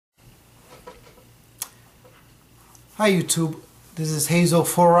Hi YouTube, this is Hazel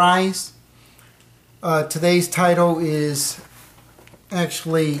Four Eyes. Today's title is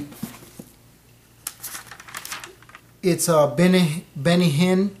actually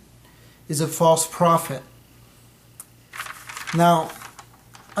Hinn is a false prophet. Now,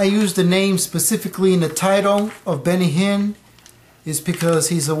 I use the name specifically in the title of Hinn is because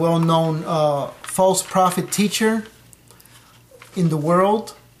he's a well-known false prophet teacher in the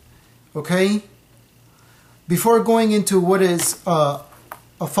world. Okay? Before going into what is a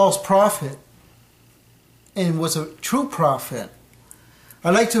false prophet and what's a true prophet,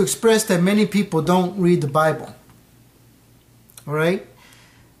 I'd like to express that many people don't read the Bible. Alright?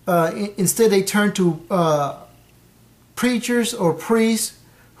 Instead they turn to preachers or priests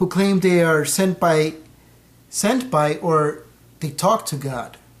who claim they are sent by or they talk to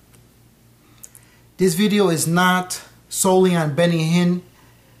God. This video is not solely on Hinn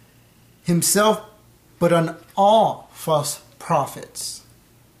himself, but on all false prophets.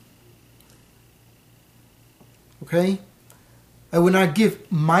 Okay? I will not give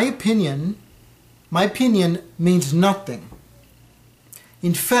my opinion. My opinion means nothing.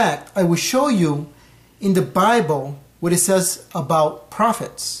 In fact, I will show you in the Bible what it says about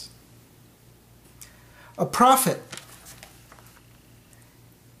prophets. A prophet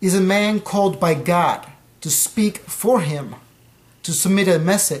is a man called by God to speak for him, to submit a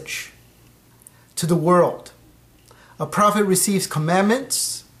message to the world. A prophet receives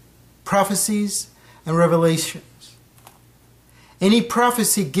commandments, prophecies, and revelations. Any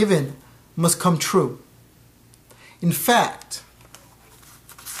prophecy given must come true. In fact,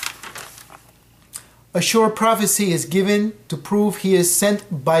 a sure prophecy is given to prove he is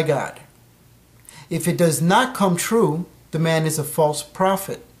sent by God. If it does not come true, the man is a false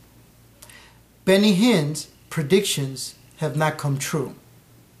prophet. Hinn's predictions have not come true.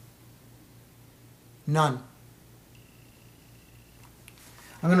 None.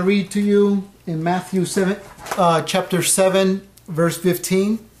 I'm going to read to you in Matthew chapter 7, verse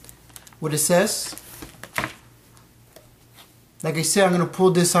 15, what it says. Like I said, I'm going to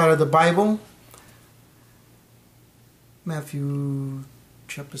pull this out of the Bible. Matthew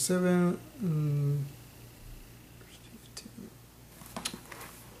chapter 7, verse 15.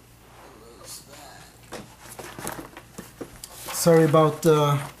 Sorry about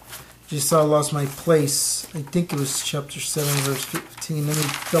just I lost my place. I think it was chapter 7 verse 15. Let me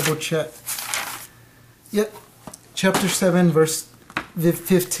double check. Yep. Chapter 7 verse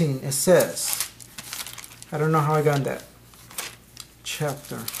 15. It says, I don't know how I got that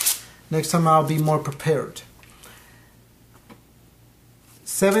chapter. Next time I'll be more prepared.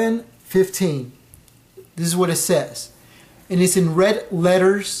 7:15. This is what it says. And it's in red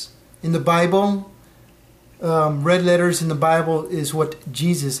letters in the Bible. Red letters in the Bible is what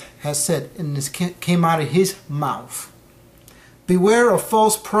Jesus has said, and this came out of his mouth. Beware of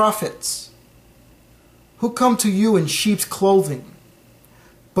false prophets who come to you in sheep's clothing,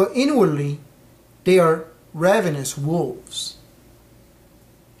 but inwardly they are ravenous wolves.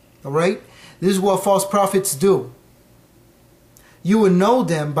 Alright? This is what false prophets do. You will know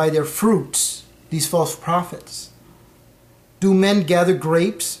them by their fruits, these false prophets. Do men gather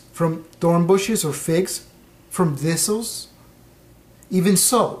grapes from thorn bushes or figs from thistles? Even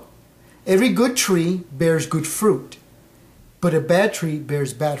so, every good tree bears good fruit, but a bad tree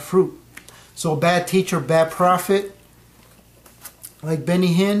bears bad fruit. So a bad teacher, bad prophet, like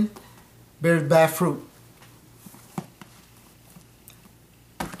Hinn, bears bad fruit.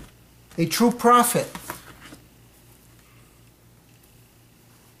 A true prophet.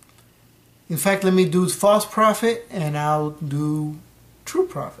 In fact, let me do false prophet and I'll do true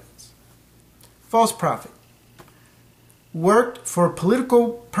prophets. False prophet worked for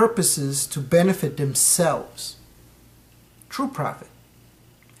political purposes to benefit themselves. True prophet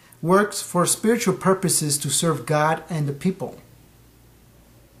works for spiritual purposes to serve God and the people.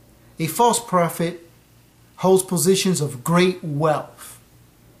 A false prophet holds positions of great wealth.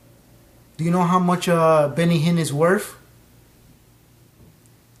 Do you know how much Hinn is worth?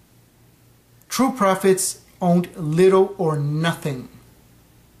 True prophets owned little or nothing.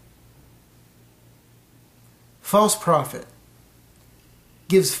 False prophet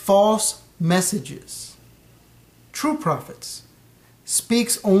gives false messages. True prophets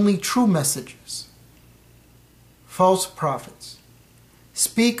speaks only true messages. False prophets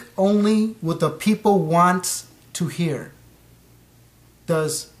speak only what the people want to hear.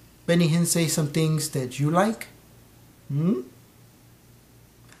 Does Hinn say some things that you like?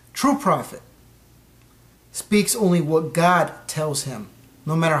 True prophet speaks only what God tells him,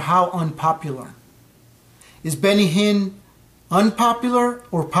 no matter how unpopular. Is Hinn unpopular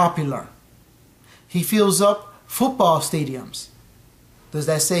or popular? He fills up football stadiums. Does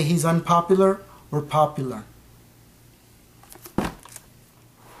that say he's unpopular or popular?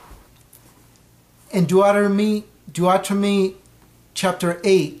 In Deuteronomy chapter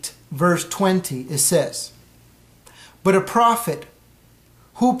 8, verse 20, it says, "But a prophet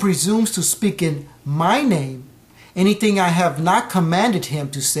who presumes to speak in my name, anything I have not commanded him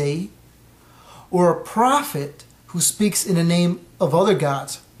to say, or a prophet who speaks in the name of other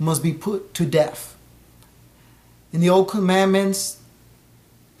gods must be put to death." In the Old Commandments,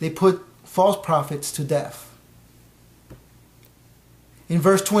 they put false prophets to death. In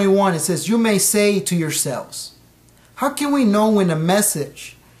verse 21, it says, "You may say to yourselves, how can we know when a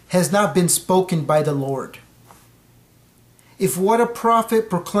message has not been spoken by the Lord? If what a prophet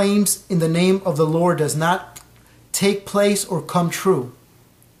proclaims in the name of the Lord does not take place or come true,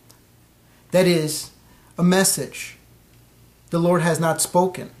 that is, a message the Lord has not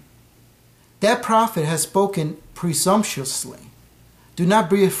spoken, that prophet has spoken presumptuously. Do not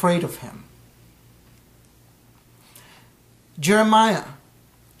be afraid of him." Jeremiah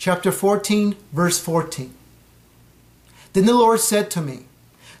chapter 14, verse 14. "Then the Lord said to me,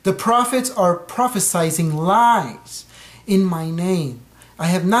 the prophets are prophesying lies in my name. I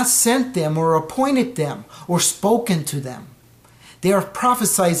have not sent them or appointed them or spoken to them. They are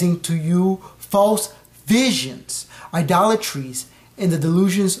prophesying to you false visions, idolatries, and the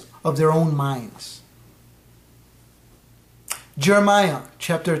delusions of their own minds." Jeremiah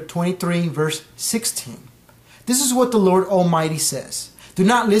chapter 23, verse 16. "This is what the Lord Almighty says. Do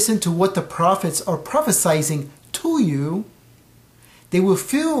not listen to what the prophets are prophesying to you. They will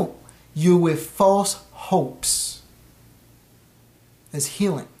fill you with false hopes as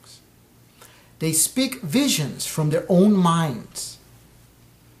healings. They speak visions from their own minds."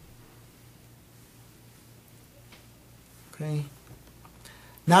 Okay?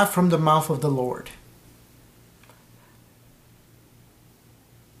 Not from the mouth of the Lord.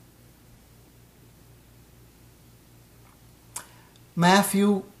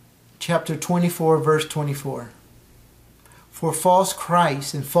 Matthew chapter 24, verse 24. "For false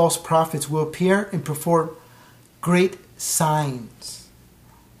Christs and false prophets will appear and perform great signs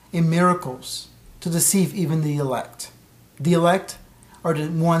and miracles to deceive even the elect." The elect are the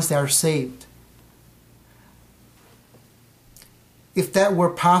ones that are saved. If that were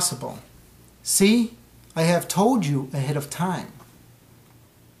possible, see, I have told you ahead of time.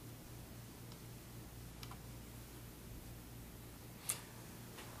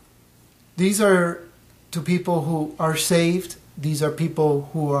 These are to people who are saved. These are people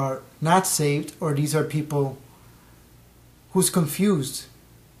who are not saved, or these are people who's confused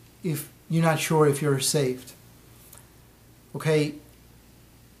if you're not sure if you're saved. Okay?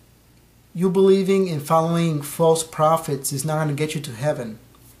 You believing in following false prophets is not going to get you to heaven.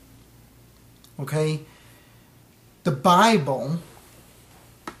 Okay? The Bible,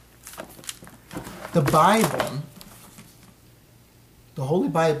 the Holy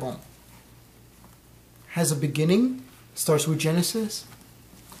Bible, has a beginning, starts with Genesis,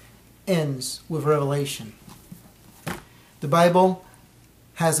 ends with Revelation. The Bible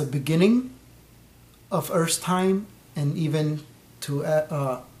has a beginning of Earth's time and even to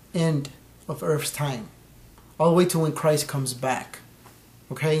end of Earth's time, all the way to when Christ comes back.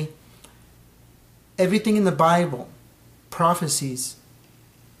 Okay? Everything in the Bible, prophecies,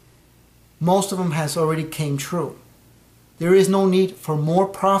 most of them has already came true. There is no need for more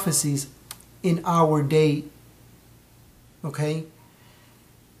prophecies in our day. Okay?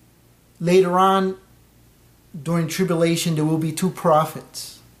 Later on, during tribulation, there will be 2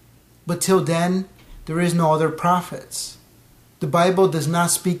 prophets. But till then, there is no other prophets. The Bible does not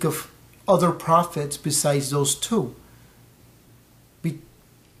speak of other prophets besides those 2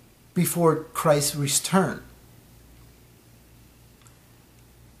 before Christ's return.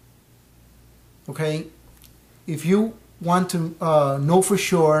 Okay? If you want to know for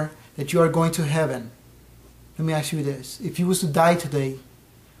sure that you are going to heaven, let me ask you this. If you was to die today,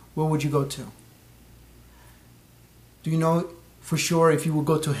 where would you go to? Do you know for sure if you will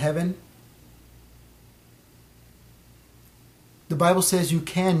go to heaven? The Bible says you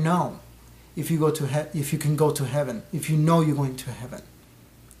can know if you can go to heaven, if you know you're going to heaven.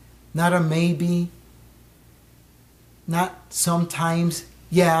 Not a maybe, not sometimes.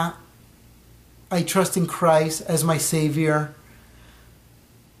 Yeah, I trust in Christ as my Savior,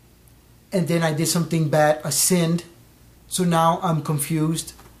 and then I did something bad, I sinned, so now I'm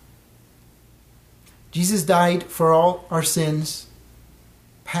confused. Jesus died for all our sins,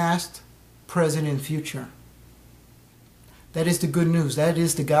 past, present, and future. That is the good news. That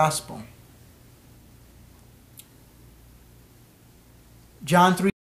is the gospel. John 3